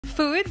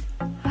Food,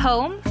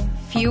 home,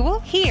 fuel.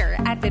 Here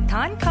at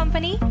Teton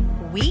Company,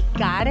 we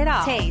got it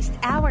all. Taste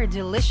our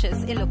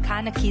delicious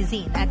Ilocano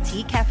cuisine at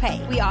Tea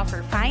Cafe. We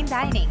offer fine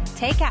dining,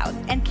 takeout,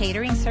 and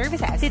catering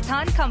services.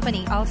 Teton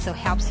Company also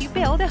helps you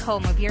build a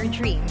home of your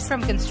dreams.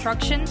 From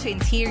construction to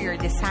interior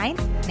design,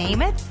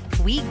 name it,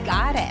 we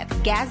got it.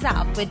 Gas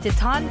up with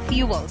Teton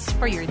Fuels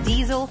for your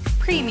diesel,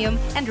 premium,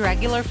 and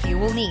regular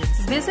fuel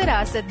needs. Visit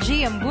us at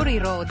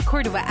Giamburi Road,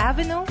 Cordova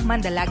Avenue,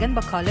 Mandalagan,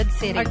 Bacolod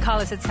City. Or call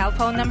us at cell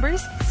phone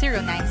numbers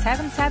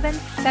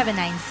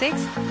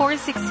 0977-796-4600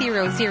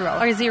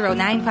 or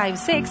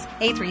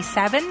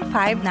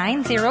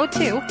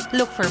 0956-837-5902.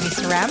 Look for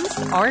Miss Rams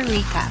or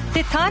Rika.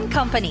 Teton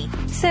Company,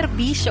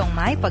 serbisyong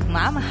may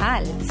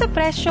pagmamahal sa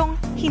presyong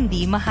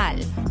hindi mahal.